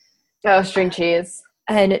cheese. Oh, string cheese.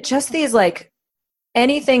 And just these like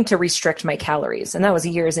anything to restrict my calories. And that was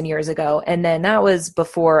years and years ago. And then that was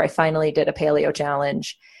before I finally did a paleo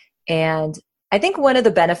challenge. And I think one of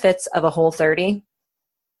the benefits of a Whole30,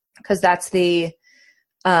 because that's the,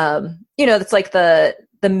 that's like the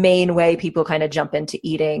main way people kind of jump into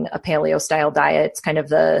eating a paleo style diet. It's kind of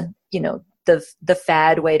the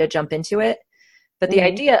fad way to jump into it. But the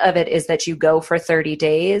idea of it is that you go for 30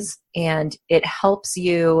 days and it helps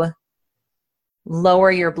you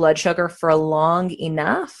lower your blood sugar for long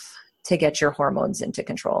enough to get your hormones into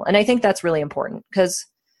control. And I think that's really important because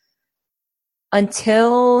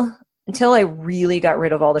until I really got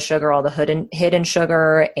rid of all the sugar, all the hidden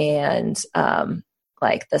sugar and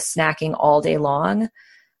like the snacking all day long,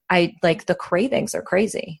 I like the cravings are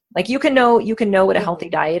crazy. Like you can know what a healthy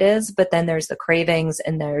diet is, but then there's the cravings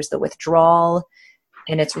and there's the withdrawal.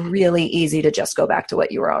 And it's really easy to just go back to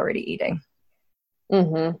what you were already eating.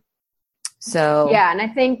 Mm-hmm. So yeah, and I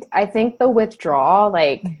think the withdrawal,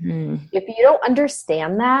 like if you don't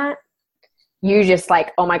understand that, you just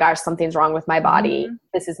like, oh my gosh, something's wrong with my body.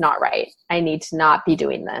 This is not right. I need to not be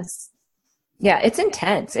doing this. Yeah, it's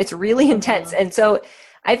intense. It's really intense. And so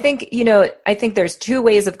I think, there's 2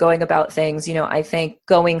 ways of going about things. You know, I think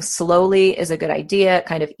going slowly is a good idea. It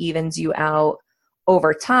kind of evens you out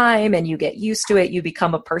over time and you get used to it. You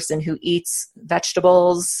become a person who eats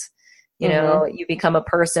vegetables. You become a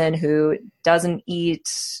person who doesn't eat,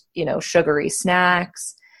 sugary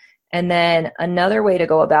snacks. And then another way to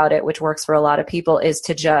go about it, which works for a lot of people, is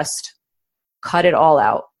to just cut it all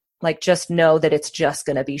out. Like, just know that it's just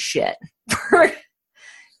going to be shit. I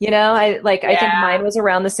think mine was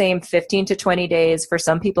around the same 15 to 20 days. For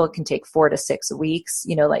some people, it can take 4 to 6 weeks,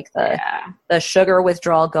 like the sugar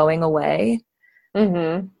withdrawal going away.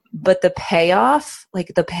 But the payoff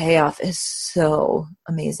is so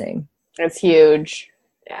amazing. It's huge.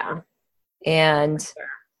 Yeah. And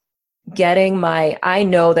I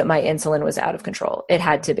know that my insulin was out of control. It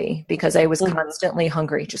had to be because I was constantly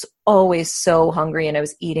hungry, just always so hungry, and I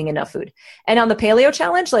was eating enough food. And on the paleo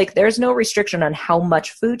challenge, like there's no restriction on how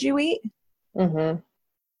much food you eat.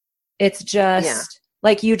 It's just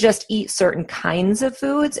like you just eat certain kinds of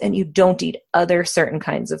foods and you don't eat other certain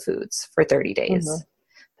kinds of foods for 30 days.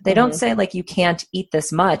 But they don't say like you can't eat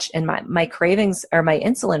this much. And my cravings or my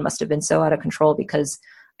insulin must have been so out of control because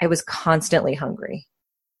I was constantly hungry.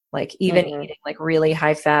 Like even eating like really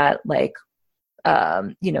high fat, like,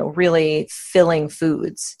 really filling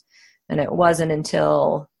foods. And it wasn't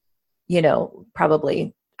until,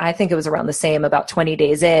 probably, I think it was around the same, about 20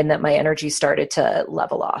 days in, that my energy started to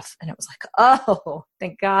level off. And it was like, oh,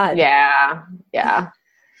 thank God. Yeah. Yeah.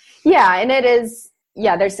 Yeah. And it is,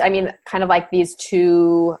 there's, kind of like these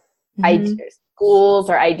 2 schools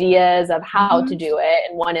or ideas of how to do it.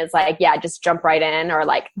 And one is like, just jump right in, or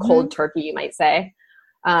like cold turkey, you might say.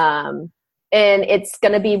 And it's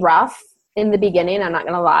going to be rough in the beginning. I'm not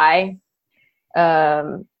going to lie.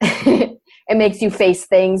 It makes you face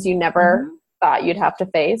things you never thought you'd have to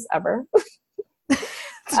face ever. It's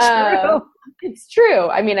true. It's true.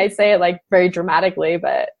 I say it like very dramatically,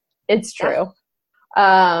 but it's true.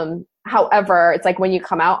 However, it's like when you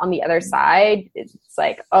come out on the other side, it's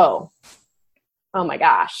like, oh my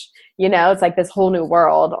gosh, it's like this whole new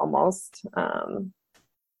world almost.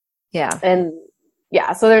 Yeah. And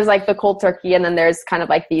Yeah. So there's like the cold turkey, and then there's kind of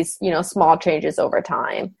like these, small changes over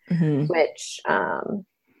time, which,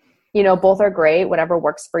 both are great, whatever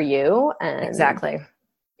works for you. And exactly.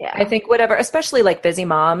 Yeah. I think whatever, especially like busy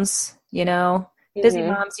moms, busy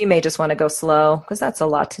moms, you may just want to go slow because that's a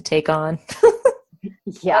lot to take on.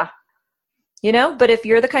 Yeah. But if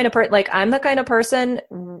you're the kind of person, like I'm the kind of person,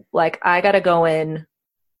 like I got to go in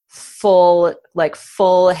full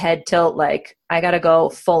head tilt. Like I got to go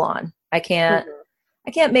full on. I can't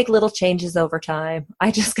make little changes over time.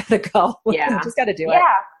 I just got to go. Yeah. I just got to do it.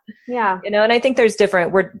 Yeah. And I think there's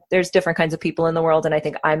different kinds of people in the world. And I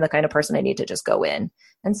think I'm the kind of person I need to just go in.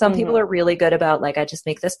 And some people are really good about like, I just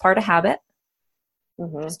make this part a habit.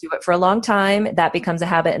 Just do it for a long time. That becomes a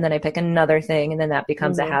habit. And then I pick another thing and then that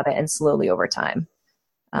becomes a habit, and slowly over time,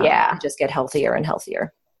 I just get healthier and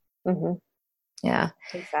healthier. Yeah,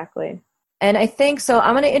 exactly. And I think, so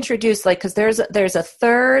I'm going to introduce cause there's a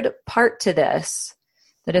third part to this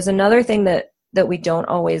that is another thing that we don't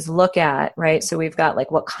always look at, right? So we've got like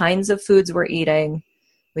what kinds of foods we're eating.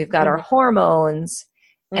 We've got our hormones.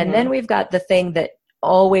 And then we've got the thing that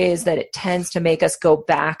it tends to make us go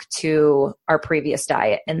back to our previous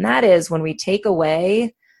diet. And that is when we take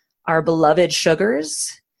away our beloved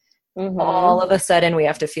sugars, all of a sudden we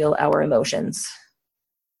have to feel our emotions.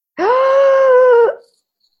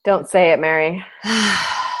 Don't say it, Mary.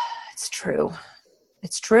 It's true.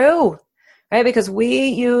 It's true. Right? Because we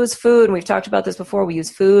use food, and we've talked about this before, we use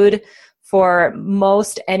food for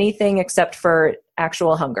most anything except for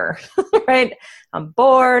actual hunger, right? I'm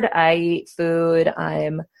bored, I eat food,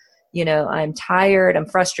 I'm tired, I'm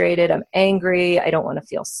frustrated, I'm angry, I don't want to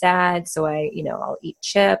feel sad, so I'll eat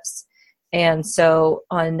chips. And so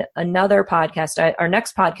on another podcast, our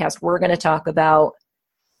next podcast, we're going to talk about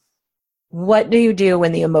what do you do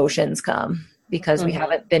when the emotions come, because we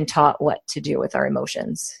haven't been taught what to do with our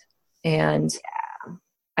emotions. And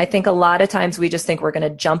I think a lot of times we just think we're going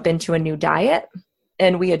to jump into a new diet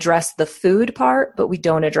and we address the food part, but we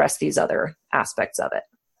don't address these other aspects of it.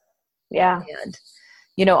 Yeah. And,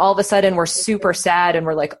 all of a sudden we're super sad and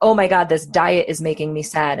we're like, oh my God, this diet is making me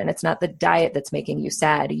sad. And it's not the diet that's making you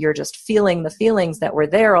sad. You're just feeling the feelings that were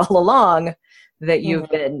there all along that you've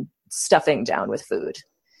been stuffing down with food.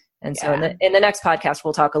 And so in the next podcast,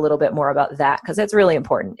 we'll talk a little bit more about that because it's really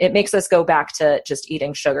important. It makes us go back to just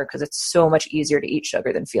eating sugar because it's so much easier to eat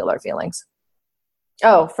sugar than feel our feelings.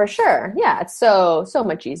 Oh, for sure. Yeah, it's so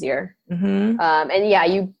much easier.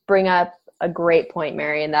 And you bring up a great point,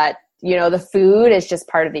 Mary, in that, the food is just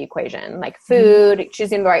part of the equation. Like food,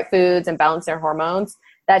 choosing the right foods and balancing their hormones,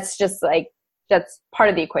 that's part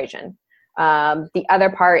of the equation. The other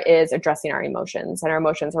part is addressing our emotions and our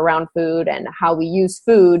emotions around food and how we use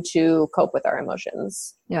food to cope with our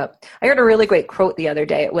emotions. Yeah. I heard a really great quote the other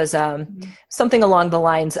day. It was something along the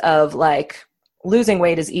lines of like, losing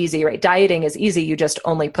weight is easy, right? Dieting is easy. You just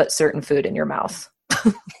only put certain food in your mouth.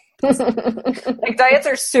 Like diets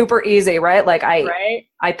are super easy, right? Like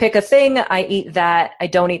I pick a thing, I eat that. I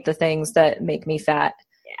don't eat the things that make me fat.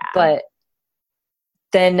 Yeah. But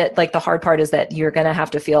then like the hard part is that you're going to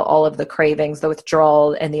have to feel all of the cravings, the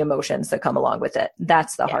withdrawal, and the emotions that come along with it.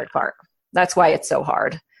 That's the hard part. That's why it's so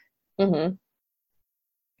hard.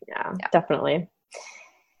 Yeah, definitely.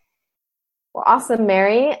 Well, awesome,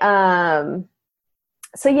 Mary.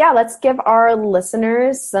 So let's give our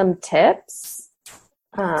listeners some tips.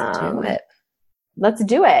 Let's do it. Let's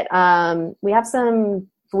do it. We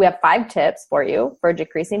have 5 tips for you for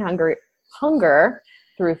decreasing hunger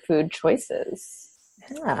through food choices.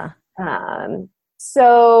 Yeah.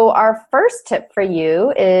 So our first tip for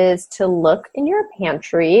you is to look in your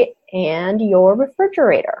pantry and your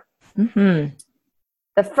refrigerator.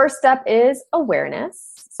 The first step is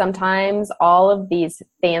awareness. Sometimes all of these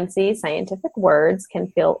fancy scientific words can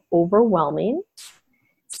feel overwhelming.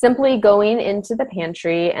 Simply going into the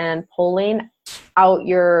pantry and pulling out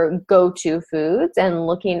your go-to foods and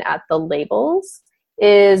looking at the labels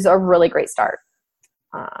is a really great start.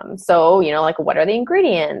 So, like what are the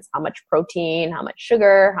ingredients, how much protein, how much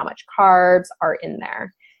sugar, how much carbs are in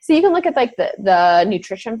there. So you can look at like the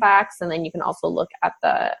nutrition facts, and then you can also look at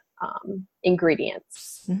the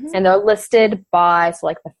ingredients. And they're listed by, so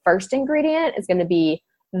like the first ingredient is going to be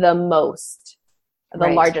the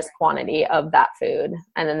largest quantity of that food.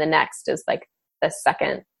 And then the next is like the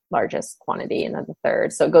second largest quantity, and then the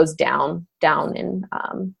third. So it goes down in,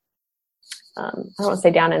 I don't want to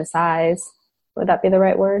say down in size. Would that be the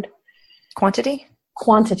right word? Quantity.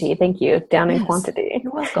 Thank you. Down in quantity.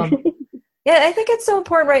 You're welcome. Yeah, I think it's so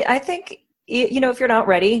important, right? I think, if you're not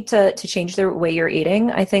ready to change the way you're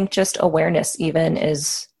eating, I think just awareness even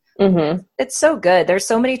is, it's so good. There's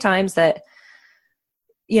so many times that,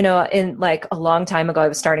 in like a long time ago, I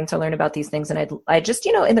was starting to learn about these things, and I just,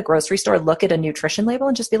 in the grocery store, look at a nutrition label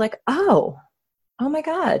and just be like, oh my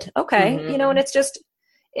God. Okay. Mm-hmm. And it's just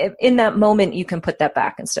in that moment you can put that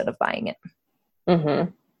back instead of buying it.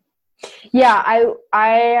 Mm-hmm. Yeah. I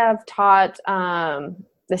have taught,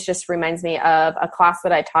 this just reminds me of a class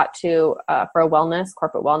that I taught for a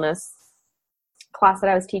corporate wellness class that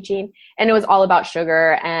I was teaching. And it was all about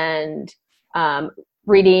sugar and,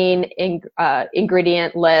 reading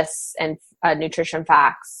ingredient lists and nutrition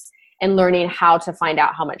facts and learning how to find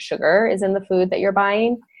out how much sugar is in the food that you're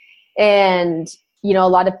buying. And, a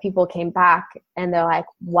lot of people came back and they're like,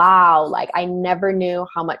 wow, like I never knew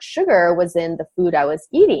how much sugar was in the food I was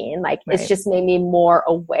eating. Like It's just made me more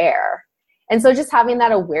aware. And so just having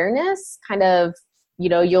that awareness kind of,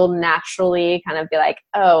 you'll naturally kind of be like,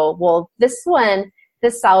 oh, well, this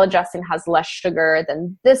salad dressing has less sugar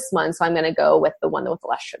than this one, so I'm going to go with the one with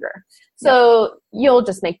less sugar. So you'll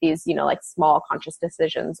just make these, like small conscious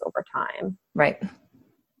decisions over time. Right.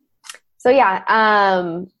 So yeah,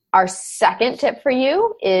 our second tip for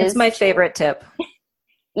you is... It's my favorite tip.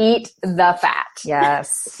 Eat the fat.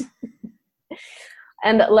 Yes.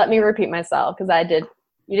 And let me repeat myself because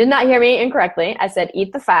you did not hear me incorrectly. I said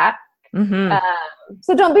eat the fat. Mm-hmm.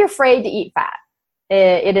 So don't be afraid to eat fat.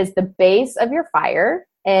 It is the base of your fire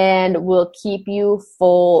and will keep you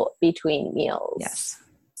full between meals. Yes.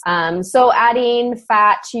 So adding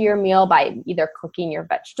fat to your meal by either cooking your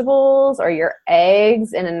vegetables or your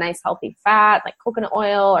eggs in a nice healthy fat like coconut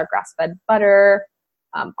oil or grass-fed butter,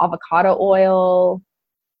 avocado oil,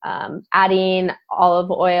 adding olive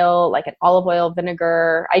oil, like an olive oil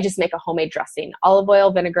vinegar. I just make a homemade dressing, olive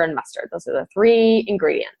oil, vinegar, and mustard. Those are the 3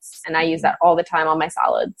 ingredients. And I use that all the time on my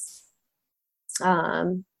salads.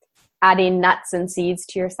 Adding nuts and seeds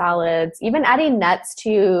to your salads, even adding nuts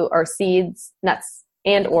or seeds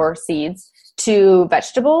to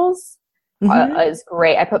vegetables is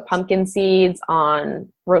great. I put pumpkin seeds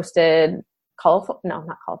on roasted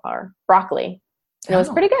broccoli. And it was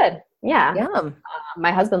pretty good. Yeah. Yum.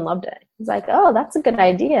 My husband loved it. He's like, oh, that's a good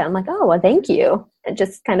idea. I'm like, oh, well, thank you. And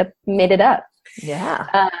just kind of made it up.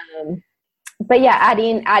 Yeah. But yeah,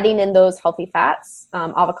 adding in those healthy fats,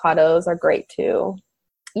 avocados are great too.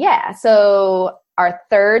 Yeah. So our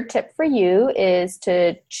third tip for you is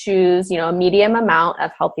to choose, a medium amount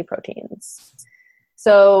of healthy proteins.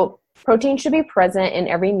 So protein should be present in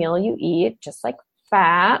every meal you eat, just like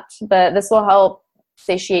fat, but this will help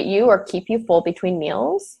satiate you or keep you full between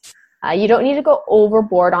meals. You don't need to go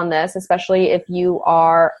overboard on this, especially if you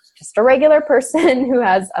are just a regular person who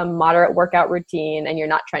has a moderate workout routine and you're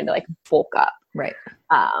not trying to like bulk up. Right.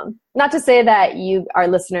 Not to say that our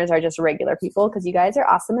listeners are just regular people, because you guys are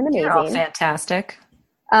awesome and amazing. You're all fantastic.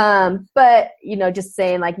 But, just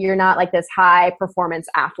saying like you're not like this high performance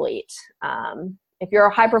athlete. If you're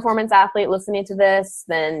a high performance athlete listening to this,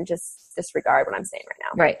 then just disregard what I'm saying right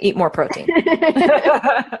now. Right. Eat more protein.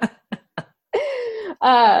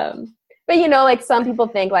 But like some people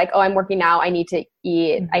think like, oh, I'm working out. I need to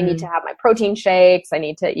eat. I need to have my protein shakes. I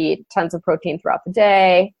need to eat tons of protein throughout the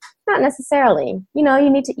day. Not necessarily. You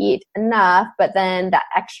need to eat enough, but then that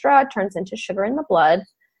extra turns into sugar in the blood.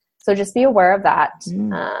 So just be aware of that.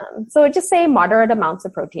 So just say moderate amounts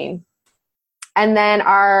of protein. And then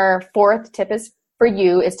our fourth tip for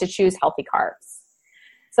you is to choose healthy carbs.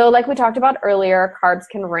 So like we talked about earlier, carbs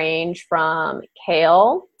can range from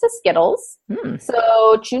kale to Skittles.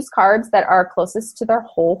 So choose carbs that are closest to their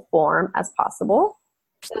whole form as possible.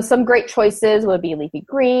 So some great choices would be leafy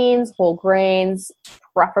greens, whole grains,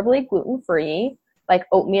 preferably gluten-free, like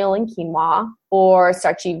oatmeal and quinoa, or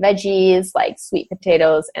starchy veggies like sweet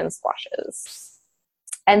potatoes and squashes.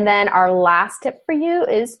 And then our last tip for you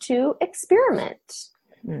is to experiment.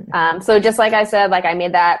 So just like I said, like I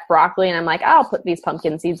made that broccoli and I'm like, I'll put these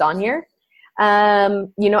pumpkin seeds on here.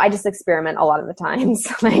 I just experiment a lot of the times,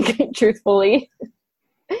 like truthfully.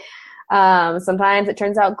 Sometimes it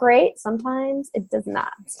turns out great. Sometimes it does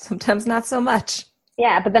not. Sometimes not so much.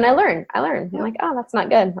 Yeah. But then I learn. I'm like, oh, that's not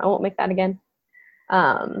good. I won't make that again.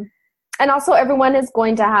 And also everyone is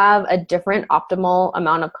going to have a different optimal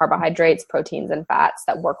amount of carbohydrates, proteins, and fats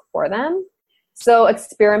that work for them. So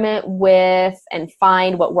experiment with and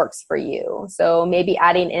find what works for you. So maybe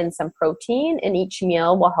adding in some protein in each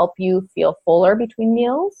meal will help you feel fuller between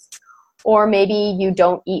meals. Or maybe you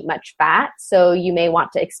don't eat much fat, so you may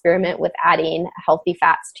want to experiment with adding healthy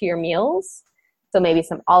fats to your meals. So maybe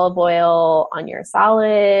some olive oil on your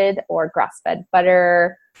salad or grass-fed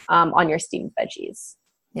butter on your steamed veggies.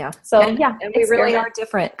 Yeah. So and we really are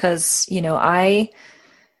different because,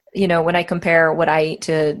 when I compare what I eat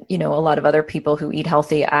to, a lot of other people who eat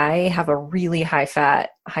healthy, I have a really high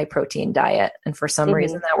fat, high protein diet. And for some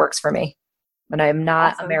reason that works for me. But I am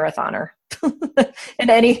not a marathoner in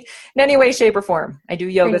any way, shape, or form. I do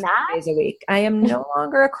yoga 3 days a week. I am no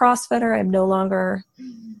longer a CrossFitter. I'm no longer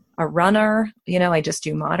a runner. I just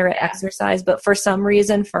do moderate exercise. But for some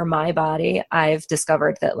reason, for my body, I've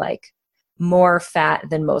discovered that like more fat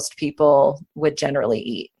than most people would generally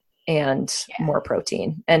eat and more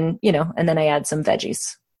protein. And, and then I add some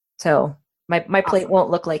veggies. So my plate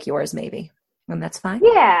won't look like yours maybe. And that's fine.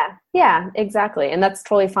 Yeah, exactly. And that's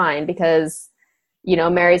totally fine because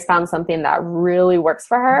Mary's found something that really works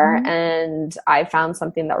for her and I found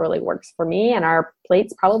something that really works for me, and our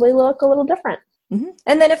plates probably look a little different. Mm-hmm.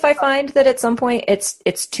 And then if I find that at some point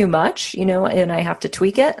it's too much, and I have to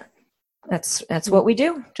tweak it, that's what we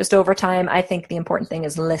do. Just over time, I think the important thing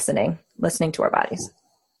is listening to our bodies.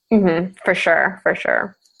 Mm-hmm. For sure.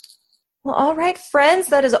 Well, all right, friends,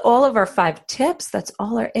 that is all of our 5 tips. That's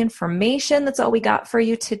all our information. That's all we got for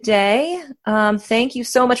you today. Thank you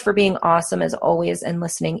so much for being awesome as always and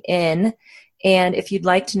listening in. And if you'd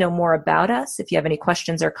like to know more about us, if you have any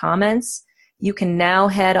questions or comments, you can now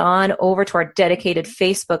head on over to our dedicated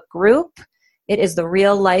Facebook group. It is the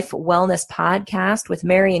Real Life Wellness Podcast with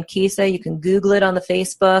Mary and Keysa. You can Google it on the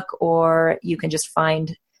Facebook, or you can just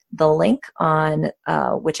find the link on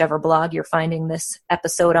whichever blog you're finding this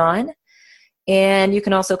episode on. And you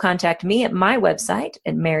can also contact me at my website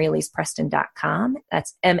at maryleesepreston.com.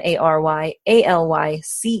 That's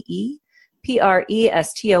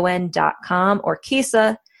MaryLeesePreston.com, or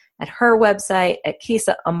Keysa at her website at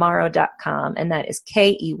KeysaAmaro.com. And that is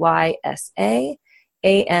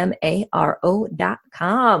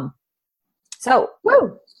KeysaAmaro.com. So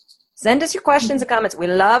send us your questions and comments. We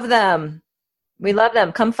love them.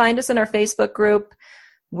 Come find us in our Facebook group.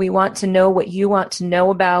 We want to know what you want to know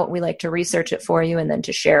about. We like to research it for you and then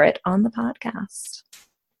to share it on the podcast.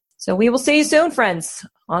 So we will see you soon, friends.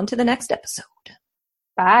 On to the next episode.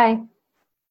 Bye.